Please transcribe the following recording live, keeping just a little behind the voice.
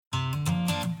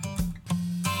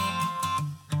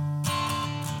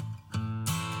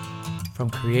From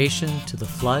creation to the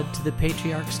flood to the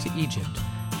patriarchs to Egypt,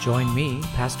 join me,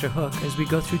 Pastor Hook, as we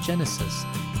go through Genesis,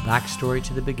 the backstory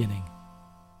to the beginning.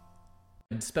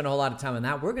 To spend a whole lot of time on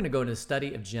that, we're going to go into the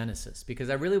study of Genesis because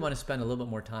I really want to spend a little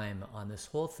bit more time on this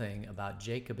whole thing about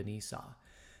Jacob and Esau.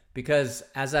 Because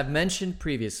as I've mentioned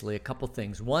previously, a couple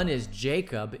things. One is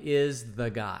Jacob is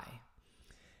the guy.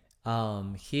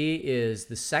 He is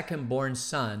the second born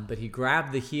son, but he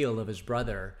grabbed the heel of his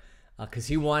brother because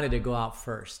he wanted to go out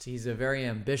first. He's a very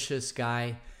ambitious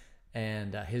guy,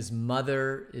 and his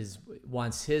mother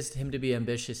wants him to be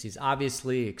ambitious. He's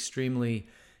obviously extremely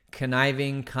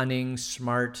conniving, cunning,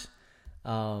 smart,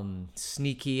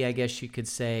 sneaky, I guess you could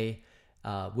say,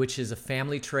 which is a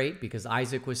family trait because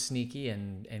Isaac was sneaky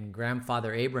and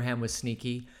grandfather Abraham was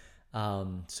sneaky.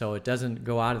 So it doesn't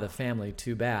go out of the family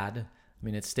too bad. I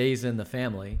mean, it stays in the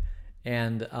family.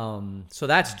 And so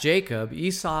that's Jacob.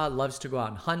 Esau loves to go out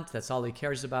and hunt. That's all he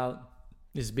cares about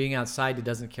is being outside. He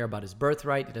doesn't care about his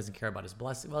birthright. He doesn't care about his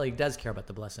blessing. Well, he does care about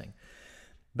the blessing.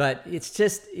 But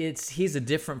he's a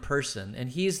different person. And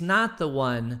he's not the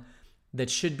one that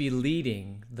should be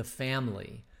leading the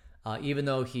family. Even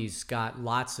though he's got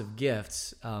lots of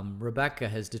gifts, Rebecca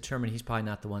has determined he's probably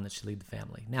not the one that should lead the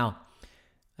family. Now,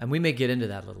 and we may get into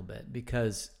that a little bit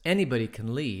because anybody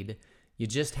can lead. You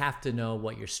just have to know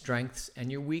what your strengths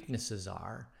and your weaknesses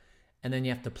are. And then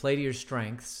you have to play to your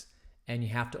strengths and you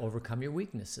have to overcome your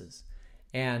weaknesses.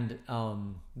 And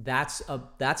that's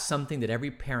something that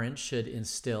every parent should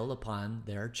instill upon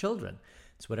their children.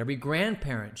 It's what every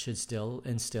grandparent should still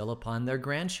instill upon their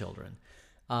grandchildren.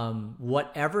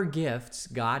 Whatever gifts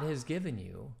God has given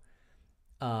you,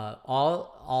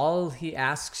 all he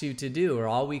asks you to do, or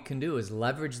all we can do, is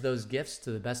leverage those gifts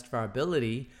to the best of our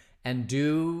ability and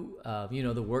do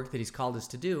the work that he's called us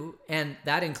to do. And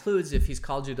that includes, if he's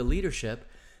called you to leadership,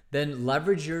 then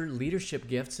leverage your leadership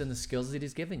gifts and the skills that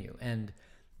he's given you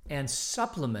and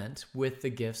supplement with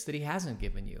the gifts that he hasn't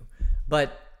given you.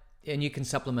 And you can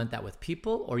supplement that with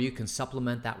people, or you can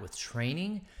supplement that with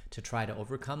training to try to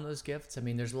overcome those gifts. I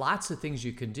mean, there's lots of things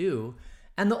you can do.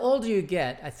 And the older you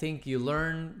get, I think you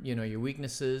learn, your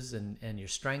weaknesses and your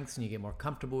strengths, and you get more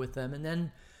comfortable with them. And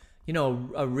then,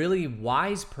 a really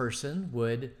wise person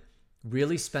would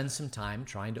really spend some time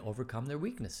trying to overcome their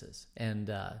weaknesses and,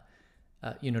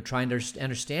 trying to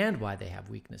understand why they have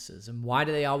weaknesses and why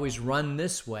do they always run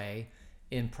this way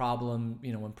in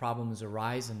when problems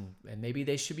arise, and maybe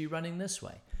they should be running this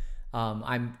way.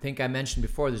 I think I mentioned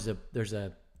before there's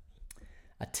a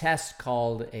test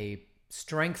called a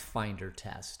Strength Finder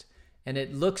test, and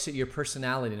it looks at your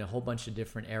personality in a whole bunch of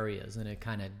different areas, and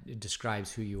it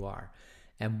describes who you are.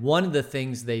 And one of the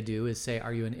things they do is say,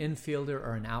 are you an infielder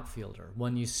or an outfielder?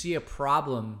 When you see a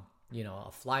problem,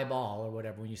 a fly ball or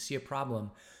whatever, when you see a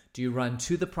problem, do you run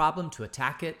to the problem to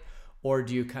attack it? Or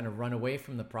do you kind of run away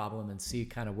from the problem and see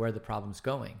kind of where the problem's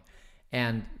going?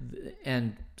 And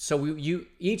so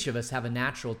each of us have a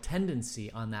natural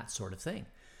tendency on that sort of thing.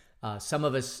 Some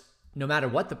of us, no matter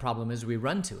what the problem is, we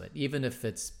run to it, even if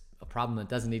it's a problem that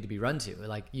doesn't need to be run to.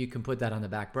 Like, you can put that on the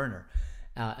back burner.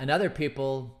 And other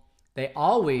people, they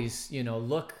always,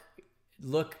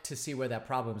 look to see where that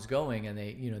problem's going, and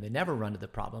they never run to the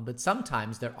problem. But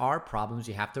sometimes there are problems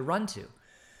you have to run to.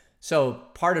 So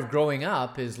part of growing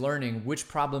up is learning which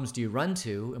problems do you run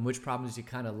to and which problems you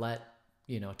kind of let,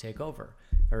 take over,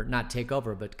 or not take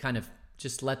over, but kind of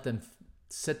just let them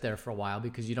sit there for a while,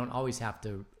 because you don't always have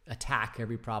to attack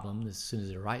every problem as soon as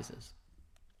it arises.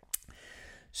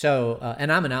 So,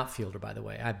 and I'm an outfielder, by the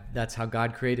way. That's how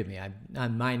God created me.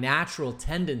 My natural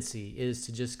tendency is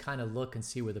to just kind of look and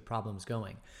see where the problem's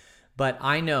going. But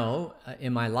I know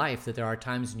in my life that there are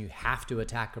times when you have to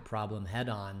attack a problem head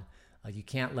on. You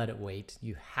can't let it wait.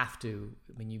 You have to.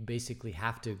 You basically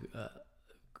have to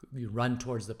you run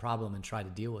towards the problem and try to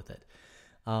deal with it.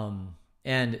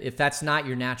 And if that's not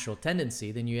your natural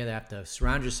tendency, then you either have to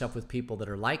surround yourself with people that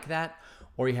are like that,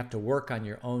 or you have to work on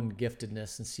your own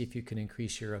giftedness and see if you can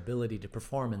increase your ability to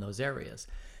perform in those areas.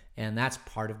 And that's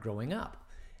part of growing up.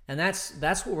 And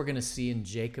that's what we're going to see in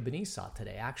Jacob and Esau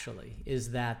today, actually,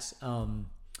 is that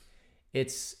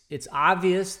it's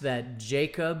obvious that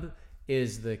Jacob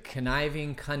is the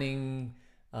conniving, cunning,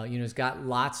 he's got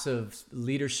lots of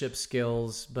leadership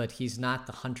skills, but he's not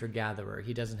the hunter-gatherer.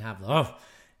 He doesn't have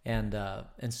and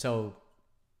so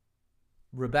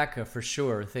Rebecca for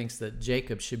sure thinks that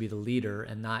Jacob should be the leader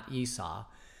and not Esau.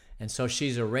 And so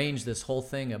she's arranged this whole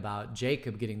thing about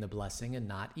Jacob getting the blessing and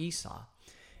not Esau.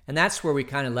 And that's where we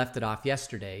kind of left it off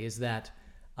yesterday, is that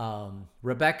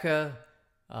Rebecca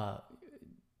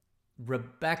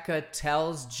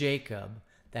tells Jacob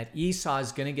that Esau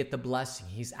is going to get the blessing.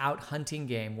 He's out hunting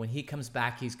game. When he comes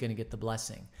back, he's going to get the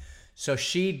blessing. So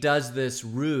she does this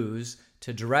ruse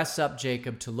to dress up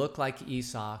Jacob to look like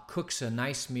Esau, cooks a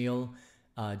nice meal.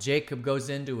 Jacob goes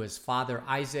into his father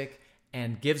Isaac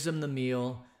and gives him the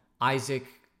meal. Isaac,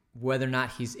 whether or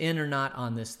not he's in or not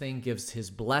on this thing, gives his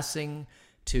blessing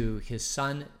to his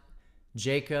son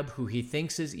Jacob, who he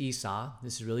thinks is Esau.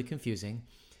 This is really confusing.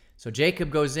 So Jacob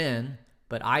goes in,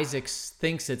 but Isaac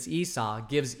thinks it's Esau,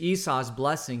 gives Esau's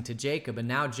blessing to Jacob, and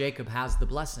now Jacob has the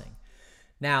blessing.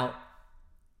 Now,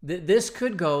 this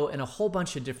could go in a whole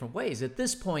bunch of different ways. At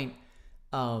this point,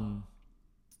 well,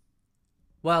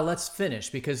 let's finish,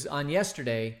 because on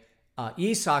yesterday,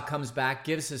 Esau comes back,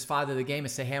 gives his father the game,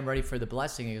 and say, "Hey, I'm ready for the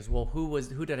blessing." He goes, "Well,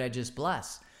 who did I just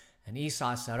bless?" And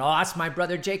Esau said, "Oh, that's my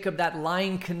brother Jacob, that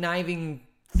lying, conniving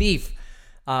thief."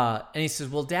 And he says,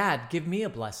 "Well, Dad, give me a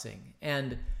blessing."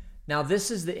 And now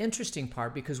this is the interesting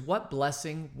part, because what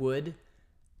blessing would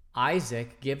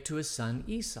Isaac give to his son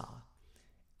Esau?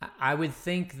 I would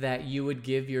think that you would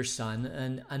give your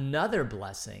son another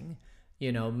blessing,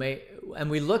 and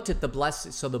we looked at the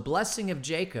blessing. So the blessing of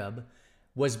Jacob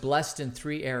was blessed in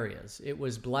three areas. It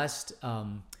was blessed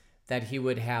that he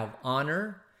would have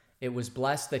honor. It was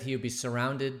blessed that he would be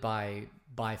surrounded by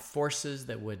forces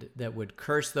that would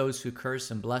curse those who curse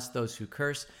and bless those who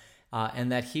curse,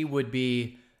 and that he would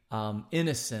be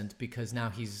innocent, because now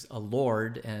he's a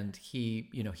lord and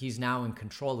he's now in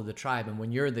control of the tribe. And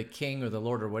when you're the king or the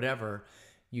lord or whatever,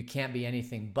 you can't be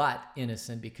anything but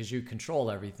innocent because you control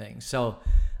everything. So,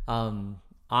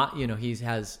 he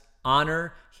has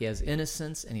honor, he has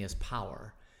innocence, and he has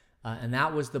power. And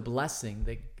that was the blessing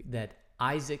that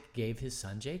Isaac gave his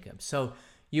son Jacob. So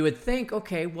you would think,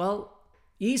 okay, well,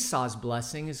 Esau's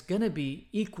blessing is going to be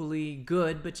equally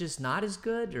good, but just not as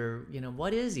good, or,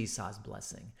 what is Esau's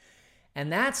blessing?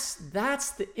 And that's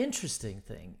the interesting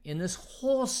thing in this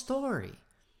whole story.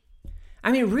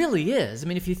 I mean, it really is. I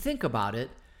mean, if you think about it,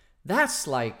 that's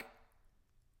like,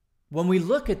 when we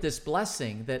look at this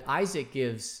blessing that Isaac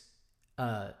gives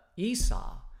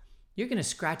Esau, you're going to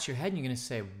scratch your head and you're going to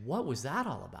say, what was that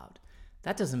all about?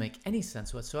 That doesn't make any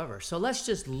sense whatsoever. So let's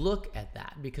just look at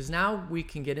that, because now we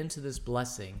can get into this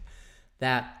blessing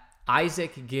that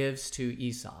Isaac gives to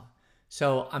Esau.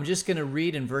 So I'm just going to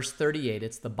read in verse 38.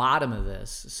 It's the bottom of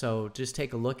this, so just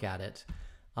take a look at it.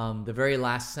 The very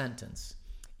last sentence.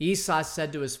 Esau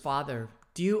said to his father,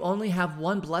 "Do you only have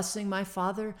one blessing, my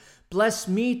father? Bless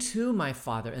me too, my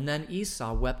father." And then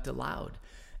Esau wept aloud.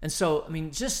 And so, I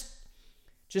mean, just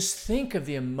think of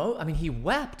the emotion. I mean, he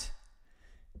wept.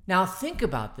 Now, think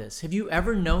about this. Have you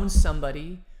ever known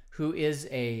somebody who is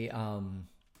a,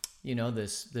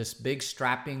 this big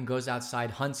strapping, goes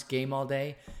outside, hunts game all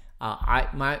day?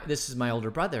 This is my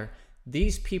older brother.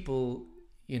 These people,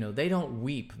 they don't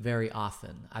weep very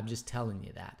often. I'm just telling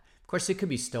you that. Of course, it could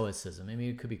be stoicism. I mean,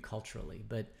 it could be culturally,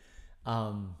 but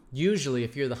usually,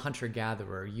 if you're the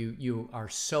hunter-gatherer, you are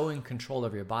so in control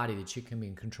of your body that you can be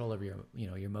in control of your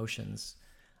emotions,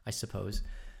 I suppose.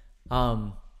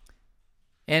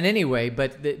 And anyway,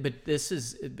 but this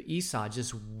is Esau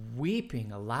just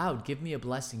weeping aloud. "Give me a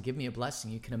blessing, give me a blessing."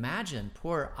 You can imagine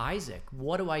poor Isaac.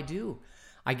 What do I do?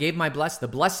 I gave my the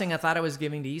blessing I thought I was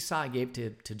giving to Esau, I gave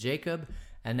to Jacob.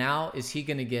 And now is he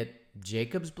going to get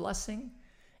Jacob's blessing?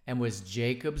 And was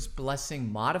Jacob's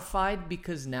blessing modified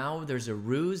because now there's a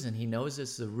ruse and he knows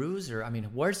it's a ruse? Or, I mean,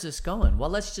 where's this going?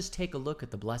 Well, let's just take a look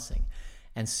at the blessing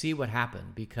and see what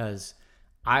happened, because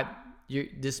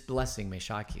this blessing may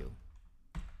shock you.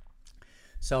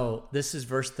 So this is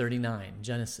verse 39,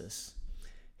 Genesis.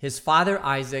 His father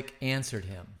Isaac answered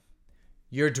him,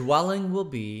 "Your dwelling will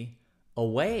be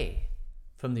away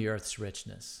from the earth's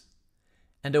richness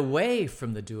and away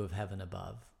from the dew of heaven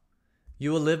above.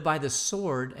 You will live by the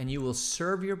sword and you will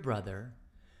serve your brother,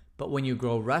 but when you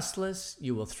grow restless,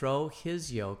 you will throw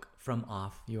his yoke from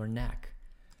off your neck."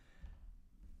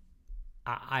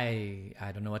 I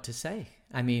don't know what to say.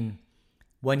 I mean,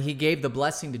 when he gave the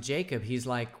blessing to Jacob, he's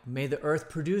like, "May the earth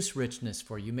produce richness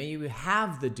for you. May you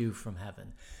have the dew from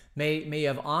heaven. May you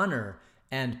have honor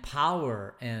and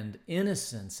power and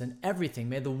innocence and everything.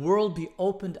 May the world be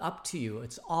opened up to you.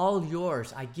 It's all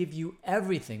yours. I give you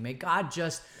everything. May God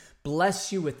just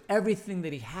bless you with everything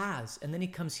that he has." And then he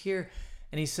comes here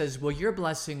and he says, well, your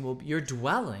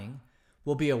dwelling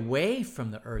will be away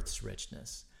from the earth's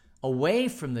richness, away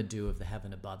from the dew of the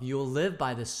heaven above. You will live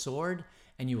by the sword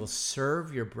and you will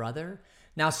serve your brother.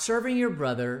 Now, serving your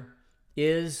brother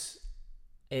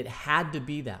it had to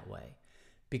be that way,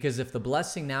 because if the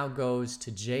blessing now goes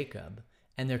to Jacob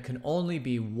and there can only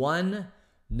be one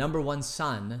number one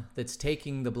son that's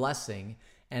taking the blessing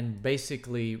and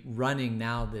basically running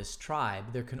now this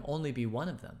tribe, there can only be one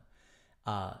of them.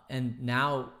 and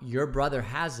now your brother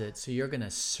has it, so you're going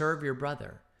to serve your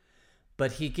brother.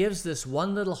 But he gives this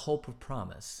one little hope of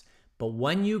promise. But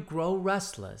when you grow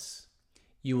restless,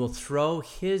 you will throw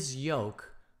his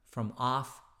yoke from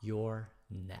off your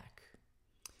neck.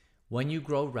 When you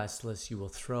grow restless, you will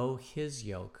throw his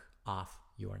yoke off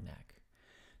your neck.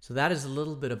 So that is a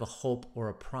little bit of a hope or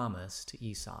a promise to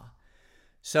Esau.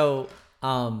 So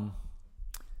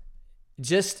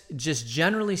just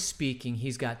generally speaking,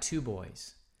 he's got two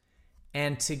boys.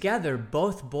 And together,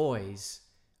 both boys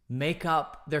make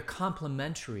up, they're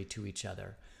complementary to each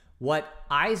other. What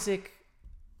Isaac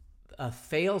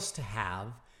fails to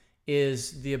have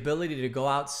is the ability to go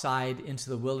outside into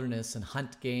the wilderness and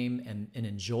hunt game and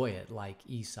enjoy it like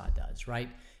Esau does, right?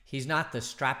 He's not the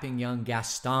strapping young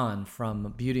Gaston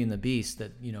from Beauty and the Beast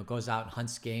that, goes out and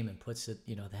hunts game and puts it,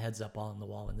 the heads up all on the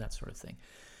wall and that sort of thing.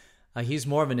 He's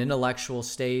more of an intellectual,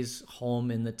 stays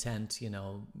home in the tent,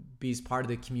 be's part of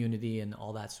the community and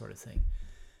all that sort of thing.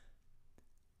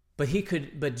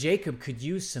 But Jacob could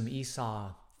use some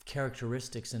Esau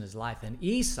characteristics in his life, and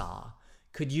Esau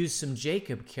could use some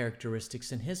Jacob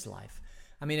characteristics in his life.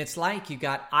 I mean, it's like you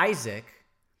got Isaac,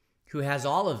 who has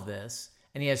all of this,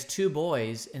 and he has two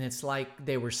boys, and it's like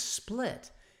they were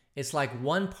split. It's like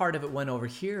one part of it went over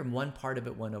here and one part of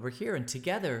it went over here, and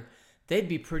together they'd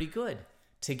be pretty good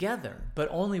together, but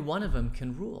only one of them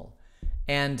can rule.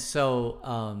 And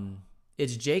so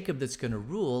it's Jacob that's going to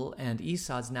rule, and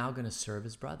Esau's now going to serve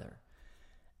his brother.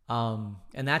 And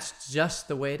that's just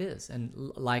the way it is. And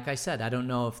like I said, I don't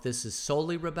know if this is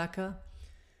solely Rebekah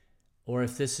or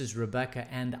if this is Rebekah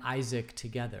and Isaac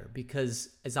together, because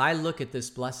as I look at this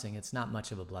blessing, it's not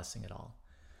much of a blessing at all.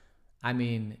 I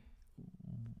mean,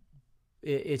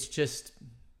 it's just,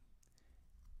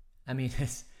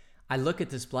 I look at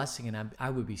this blessing and I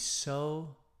would be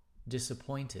so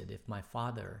disappointed if my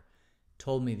father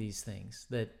told me these things,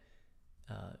 that,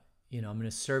 I'm going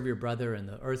to serve your brother and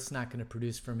the earth's not going to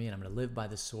produce for me and I'm going to live by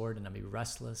the sword and I'm going to be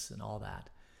restless and all that.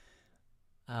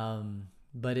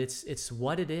 But it's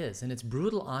what it is, and it's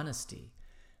brutal honesty.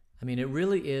 I mean, it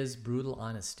really is brutal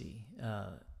honesty,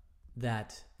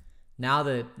 that now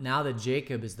that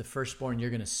Jacob is the firstborn, you're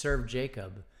going to serve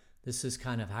Jacob. This is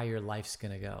kind of how your life's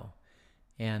going to go.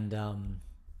 And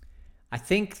I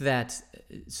think that,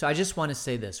 so I just want to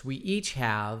say this. We each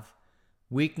have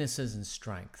weaknesses and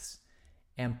strengths.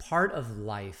 And part of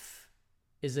life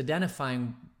is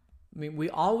identifying, we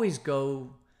always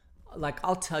go, like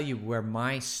I'll tell you where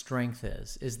my strength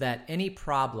is that any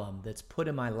problem that's put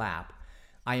in my lap,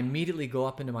 I immediately go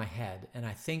up into my head and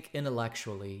I think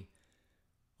intellectually,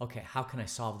 okay, how can I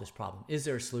solve this problem? Is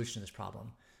there a solution to this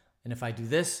problem? And if I do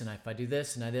this, and if I do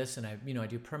this, and I this, and I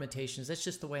do permutations, that's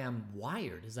just the way I'm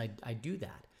wired, is I do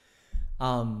that.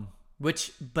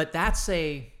 But that's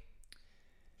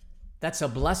a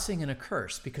blessing and a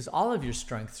curse, because all of your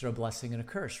strengths are a blessing and a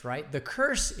curse, right? The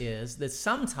curse is that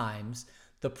sometimes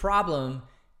the problem,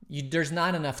 there's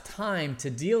not enough time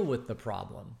to deal with the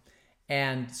problem.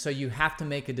 And so you have to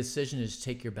make a decision to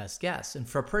take your best guess. And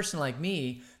for a person like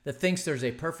me that thinks there's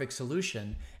a perfect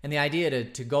solution, and the idea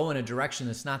to go in a direction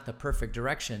that's not the perfect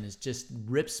direction just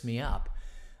rips me up.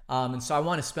 And so I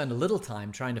want to spend a little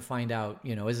time trying to find out,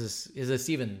 is this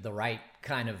even the right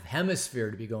kind of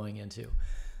hemisphere to be going into?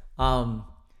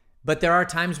 But there are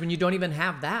times when you don't even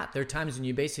have that. There are times when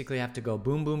you basically have to go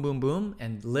boom, boom, boom, boom,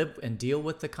 and live and deal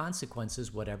with the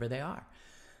consequences, whatever they are.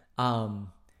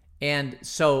 And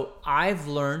so I've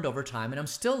learned over time, and I'm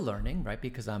still learning, right?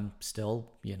 Because I'm still,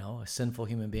 a sinful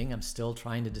human being. I'm still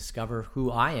trying to discover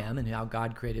who I am and how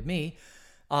God created me.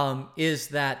 Is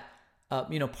that,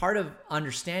 part of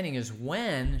understanding is,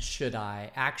 when should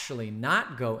I actually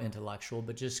not go intellectual,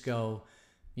 but just go,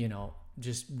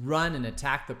 just run and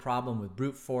attack the problem with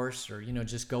brute force, or,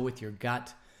 just go with your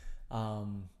gut,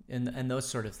 and those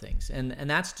sort of things. And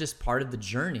that's just part of the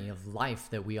journey of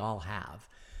life that we all have.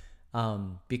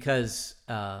 Because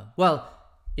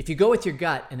if you go with your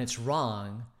gut and it's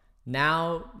wrong,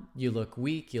 now you look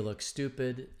weak, you look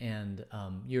stupid, and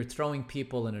you're throwing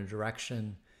people in a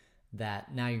direction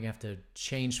that now you have to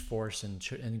change force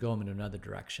and go them in another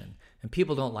direction. And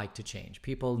people don't like to change.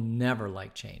 People never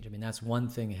like change. I mean, that's one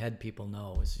thing head people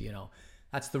know is,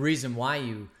 that's the reason why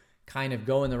you kind of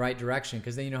go in the right direction,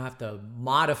 because then you don't have to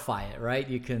modify it, right?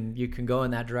 You can go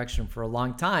in that direction for a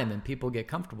long time and people get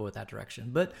comfortable with that direction.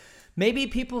 But maybe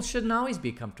people shouldn't always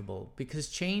be comfortable, because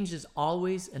change is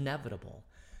always inevitable.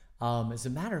 As a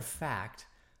matter of fact,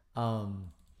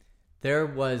 there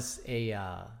was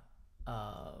a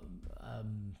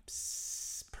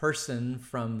person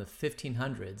from the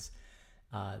 1500s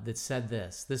that said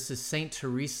this. This is Saint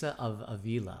Teresa of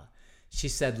Avila. She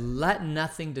said, let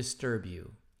nothing disturb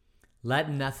you.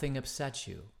 Let nothing upset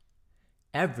you.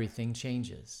 Everything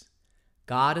changes.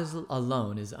 God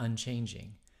alone is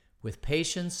unchanging. With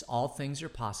patience, all things are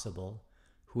possible.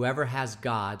 Whoever has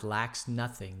God lacks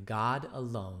nothing. God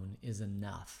alone is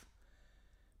enough.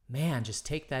 Man, just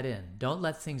take that in. Don't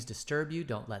let things disturb you.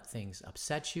 Don't let things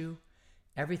upset you.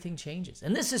 Everything changes.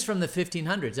 And this is from the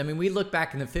 1500s. I mean, we look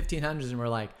back in the 1500s and we're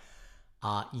like,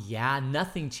 yeah,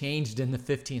 nothing changed in the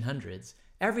 1500s.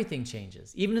 Everything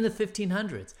changes. Even in the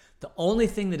 1500s, the only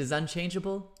thing that is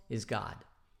unchangeable is God.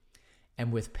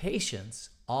 And with patience,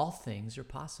 all things are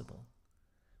possible.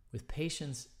 With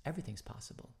patience, everything's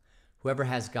possible. Whoever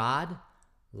has God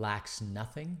lacks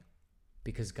nothing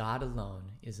because God alone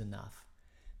is enough.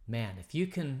 Man, if you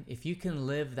can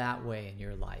live that way in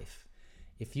your life,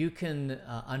 if you can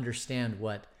understand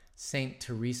what Saint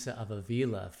Teresa of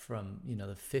Avila from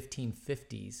the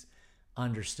 1550s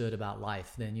understood about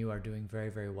life, then you are doing very,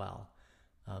 very well,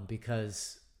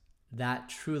 because that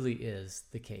truly is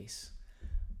the case.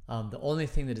 The only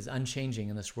thing that is unchanging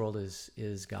in this world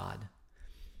is God.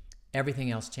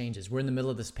 Everything else changes. We're in the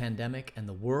middle of this pandemic, and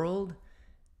the world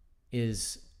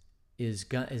is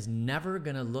never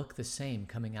going to look the same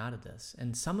coming out of this.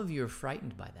 And some of you are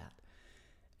frightened by that.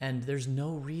 And there's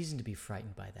no reason to be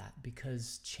frightened by that,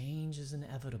 because change is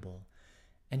inevitable,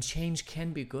 and change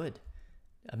can be good.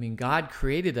 I mean, God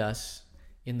created us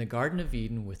in the Garden of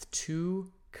Eden with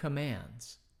 2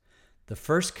 commands. The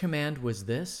first command was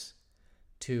this,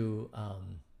 to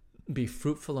be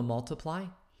fruitful and multiply.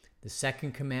 The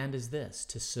second command is this,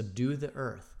 to subdue the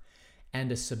earth. And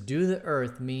to subdue the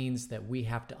earth means that we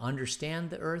have to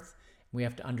understand the earth. We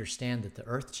have to understand that the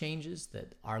earth changes,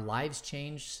 that our lives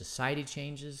change, society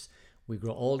changes. We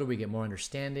grow older, we get more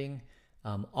understanding.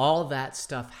 All that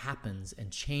stuff happens,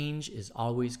 and change is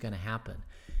always going to happen.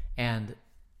 And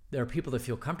there are people that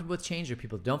feel comfortable with change, or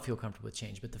people who don't feel comfortable with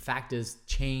change. But the fact is,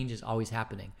 change is always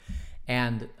happening.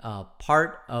 And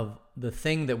part of the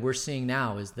thing that we're seeing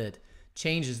now is that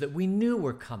changes that we knew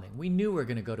were coming. We knew we were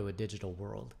going to go to a digital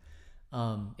world.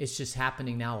 It's just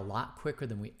happening now a lot quicker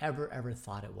than we ever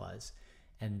thought it was.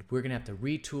 And we're going to have to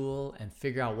retool and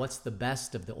figure out what's the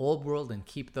best of the old world and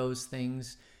keep those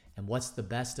things, and what's the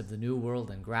best of the new world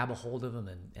and grab a hold of them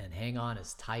and hang on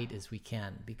as tight as we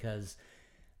can. Because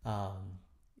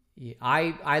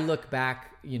I look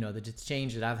back, the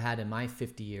change that I've had in my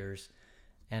 50 years,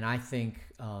 and I think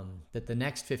that the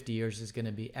next 50 years is going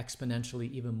to be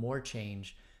exponentially even more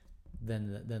change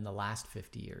than the last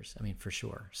 50 years. I mean, for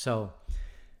sure. So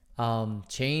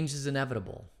change is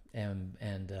inevitable, and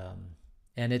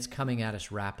it's coming at us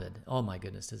rapid. Oh my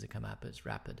goodness, does it come at us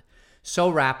rapid? So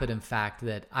rapid, in fact,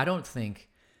 that I don't think,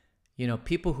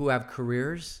 people who have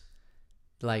careers,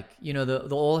 like, the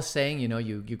old saying,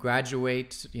 you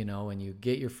graduate, and you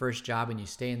get your first job and you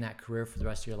stay in that career for the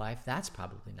rest of your life. That's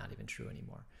probably not even true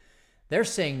anymore. They're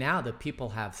saying now that people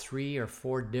have 3 or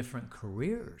 4 different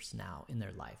careers now in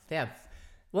their life. They have,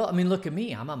 look at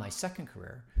me. I'm on my 2nd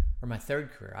career or my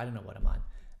 3rd career. I don't know what I'm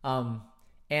on.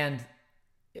 And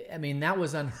I mean, that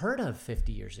was unheard of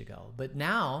 50 years ago. But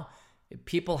now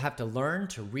people have to learn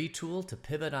to retool, to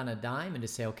pivot on a dime, and to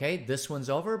say, okay, this one's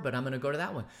over, but I'm going to go to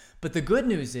that one. But the good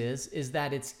news is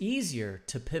that it's easier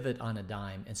to pivot on a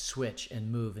dime and switch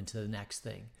and move into the next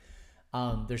thing.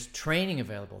 There's training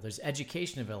available. There's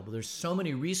education available. There's so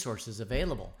many resources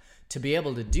available to be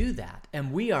able to do that.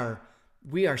 And we are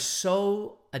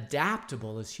so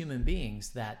adaptable as human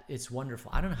beings that it's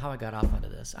wonderful. I don't know how I got off onto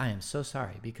this. I am so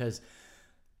sorry, because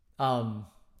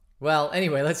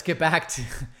anyway, let's get back to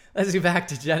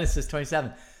Genesis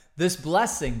 27. This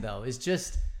blessing, though, is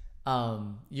just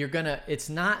it's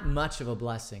not much of a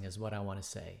blessing, is what I want to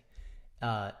say.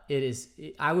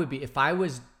 If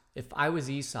I was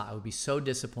Esau, I would be so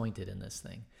disappointed in this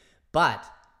thing. But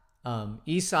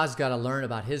Esau's got to learn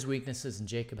about his weaknesses, and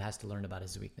Jacob has to learn about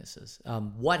his weaknesses.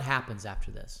 What happens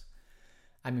after this?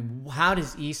 I mean, how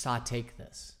does Esau take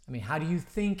this? I mean, how do you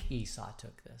think Esau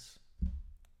took this?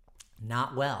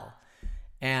 Not well.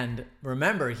 And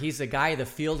remember, he's a guy of the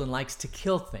field and likes to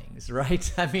kill things,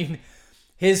 right? I mean,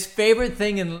 his favorite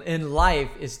thing in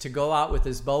life is to go out with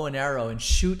his bow and arrow and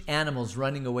shoot animals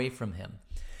running away from him.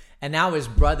 And now his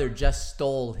brother just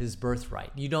stole his birthright.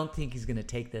 You don't think he's going to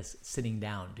take this sitting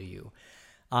down, do you?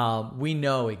 We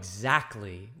know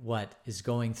exactly what is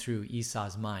going through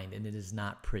Esau's mind, and it is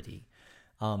not pretty.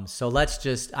 So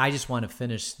I just want to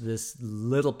finish this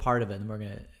little part of it,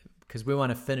 and because we want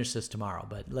to finish this tomorrow,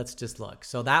 but let's just look.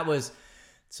 So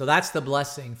that's the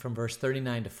blessing from verse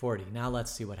 39 to 40. Now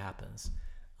let's see what happens.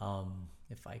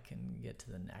 If I can get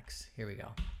to the next. Here we go.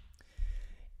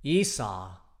 Esau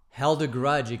held a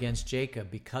grudge against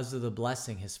Jacob because of the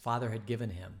blessing his father had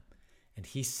given him. And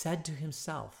he said to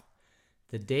himself,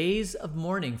 "The days of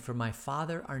mourning for my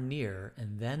father are near,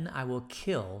 and then I will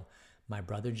kill my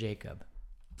brother Jacob."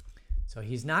 So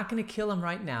he's not going to kill him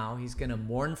right now. He's going to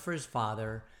mourn for his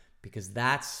father because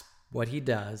that's what he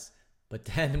does. But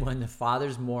then when the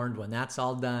father's mourned, when that's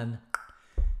all done,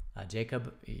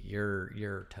 Jacob,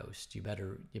 you're toast. You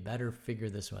better figure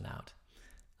this one out.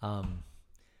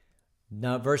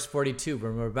 Now, verse 42,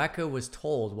 when Rebekah was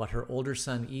told what her older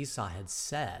son Esau had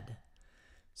said,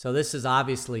 so this is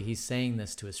obviously, he's saying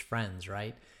this to his friends,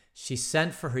 right? She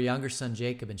sent for her younger son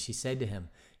Jacob, and she said to him,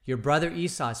 "Your brother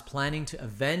Esau is planning to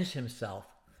avenge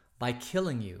himself by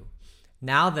killing you.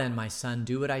 Now then, my son,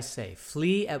 do what I say.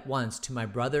 Flee at once to my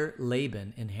brother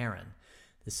Laban in Haran."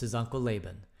 This is Uncle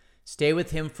Laban. "Stay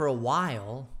with him for a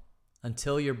while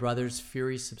until your brother's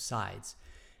fury subsides.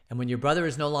 And when your brother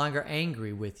is no longer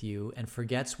angry with you and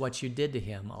forgets what you did to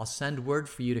him, I'll send word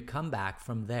for you to come back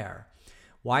from there.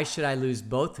 Why should I lose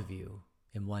both of you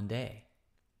in one day?"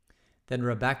 Then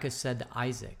Rebekah said to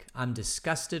Isaac, "I'm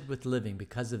disgusted with living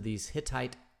because of these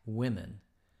Hittite women.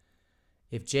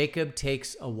 If Jacob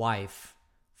takes a wife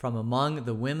from among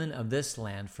the women of this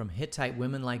land, from Hittite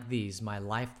women like these, my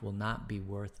life will not be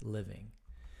worth living."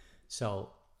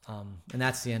 So, and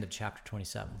that's the end of chapter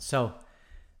 27. So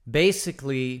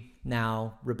basically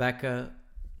now Rebekah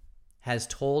has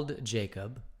told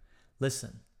Jacob,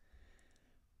 "Listen,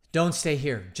 don't stay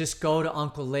here. Just go to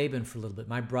Uncle Laban for a little bit,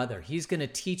 my brother. He's going to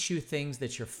teach you things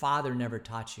that your father never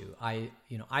taught you.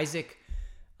 Isaac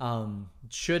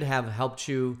should have helped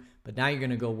you, but now you're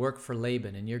going to go work for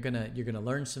Laban, and you're going to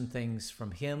learn some things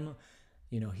from him.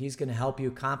 He's going to help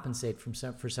you compensate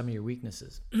for some of your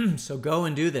weaknesses. So go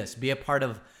and do this. Be a part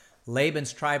of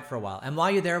Laban's tribe for a while. And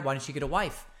while you're there, why don't you get a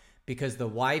wife? Because the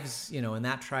wives, in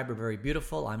that tribe are very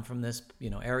beautiful. I'm from this,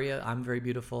 area. I'm very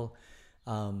beautiful.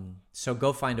 So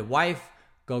go find a wife.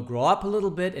 Go grow up a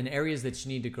little bit in areas that you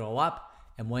need to grow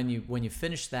up. And when you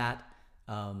finish that,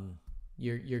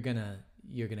 you're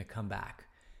gonna come back."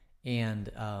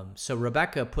 And so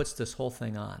Rebekah puts this whole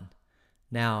thing on.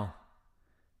 Now,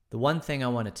 the one thing I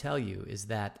want to tell you is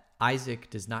that Isaac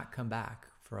does not come back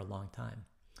for a long time.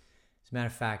 As a matter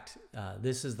of fact,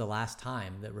 this is the last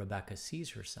time that Rebekah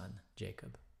sees her son,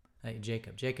 Jacob.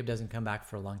 Jacob doesn't come back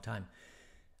for a long time.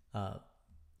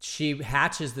 She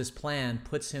hatches this plan,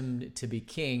 puts him to be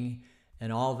king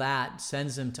and all that,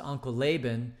 sends him to Uncle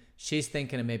Laban. She's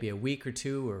thinking of maybe a week or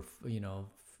two or,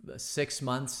 6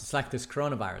 months. It's like this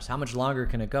coronavirus. How much longer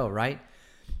can it go, right?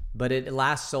 But it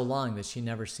lasts so long that she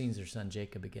never sees her son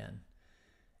Jacob again.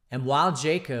 And while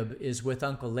Jacob is with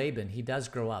Uncle Laban, he does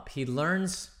grow up. He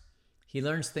learns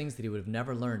things that he would have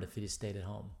never learned if he had stayed at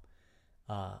home.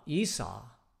 Esau,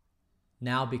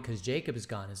 now because Jacob is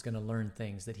gone, is going to learn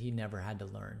things that he never had to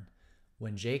learn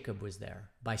when Jacob was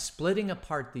there. By splitting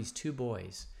apart these two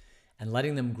boys and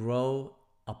letting them grow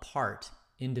apart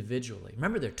individually.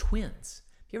 Remember, they're twins.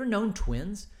 Have you ever known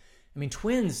twins? I mean,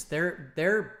 twins,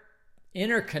 they're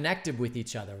interconnected with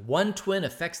each other. One twin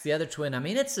affects the other twin. I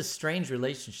mean, it's a strange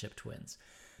relationship, twins.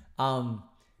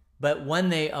 But when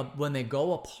they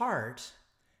go apart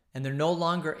and they're no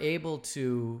longer able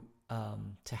to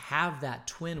have that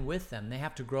twin with them, they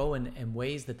have to grow in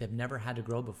ways that they've never had to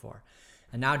grow before.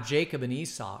 And now Jacob and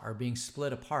Esau are being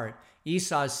split apart.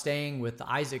 Esau is staying with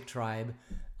the Isaac tribe.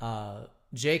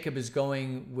 Jacob is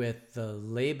going with the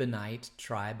Labanite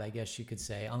tribe, I guess you could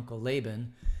say, Uncle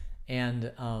Laban.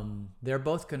 And they're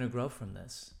both going to grow from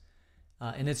this.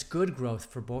 And it's good growth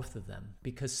for both of them,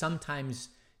 because sometimes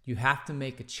you have to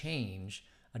make a change,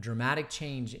 a dramatic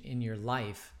change in your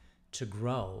life to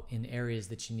grow in areas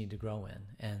that you need to grow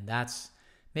in. And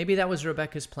maybe that was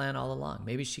Rebekah's plan all along.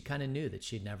 Maybe she kind of knew that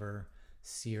she'd never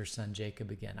see her son Jacob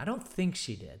again. I don't think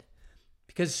she did,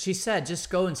 because she said, just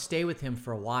go and stay with him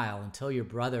for a while until your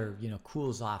brother,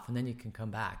 cools off, and then you can come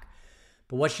back.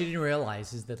 But what she didn't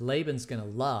realize is that Laban's going to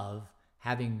love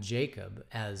having Jacob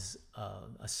as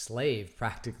a slave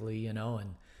practically, and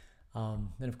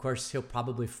of course he'll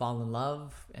probably fall in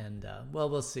love, and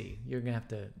we'll see.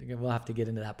 We'll have to get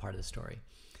into that part of the story.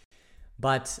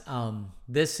 But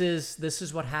this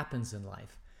is what happens in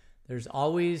life. There's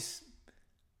always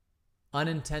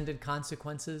unintended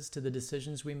consequences to the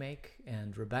decisions we make,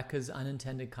 and Rebekah's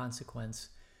unintended consequence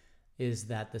is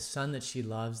that the son that she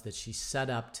loves, that she set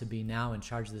up to be now in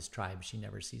charge of this tribe, she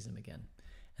never sees him again.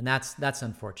 And that's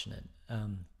unfortunate.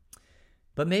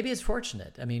 But maybe it's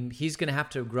fortunate. I mean, he's going to have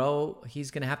to grow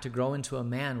into a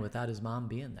man without his mom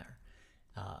being there.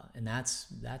 And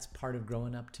that's part of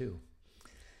growing up too.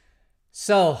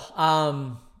 So,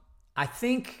 I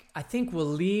think we'll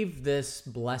leave this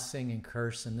blessing and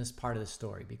curse in this part of the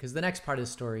story, because the next part of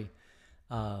the story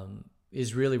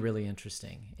is really, really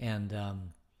interesting. And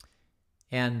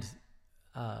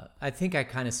I think I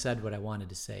kind of said what I wanted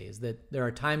to say, is that there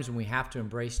are times when we have to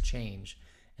embrace change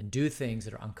and do things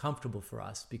that are uncomfortable for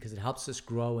us, because it helps us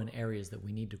grow in areas that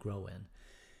we need to grow in.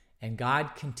 And God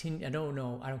I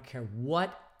don't care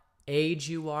what age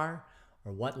you are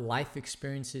or what life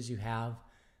experiences you have.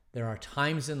 There are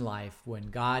times in life when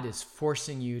God is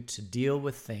forcing you to deal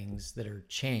with things that are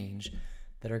change,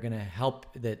 that are going to help,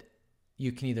 that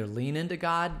you can either lean into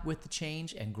God with the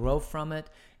change and grow from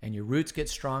it, and your roots get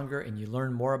stronger and you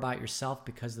learn more about yourself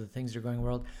because of the things that are going in the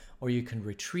world, or you can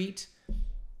retreat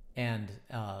and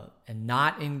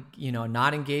not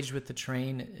engage with the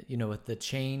train, with the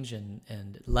change,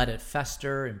 and let it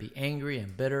fester and be angry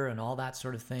and bitter and all that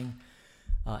sort of thing,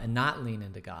 and not lean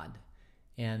into God.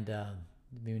 And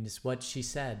it's what she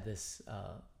said, this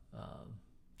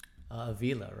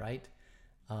Avila, right?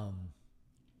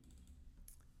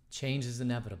 Change is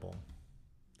inevitable.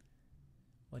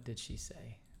 What did she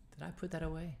say? Did I put that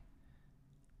away?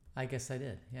 I guess I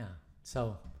did, yeah.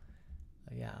 So,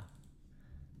 yeah.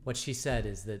 What she said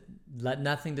is that let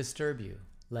nothing disturb you.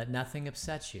 Let nothing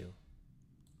upset you.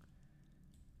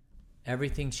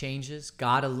 Everything changes.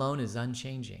 God alone is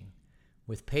unchanging.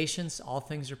 With patience, all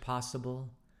things are possible.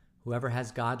 Whoever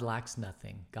has God lacks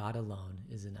nothing. God alone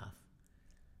is enough.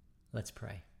 Let's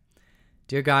pray.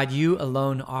 Dear God, you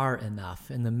alone are enough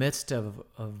in the midst of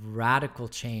radical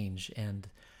change and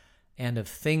of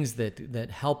things that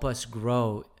help us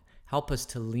grow. Help us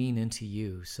to lean into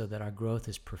you so that our growth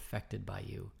is perfected by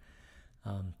you.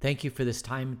 Thank you for this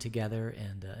time together,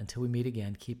 and until we meet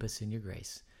again, keep us in your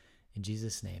grace. In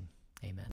Jesus' name, amen.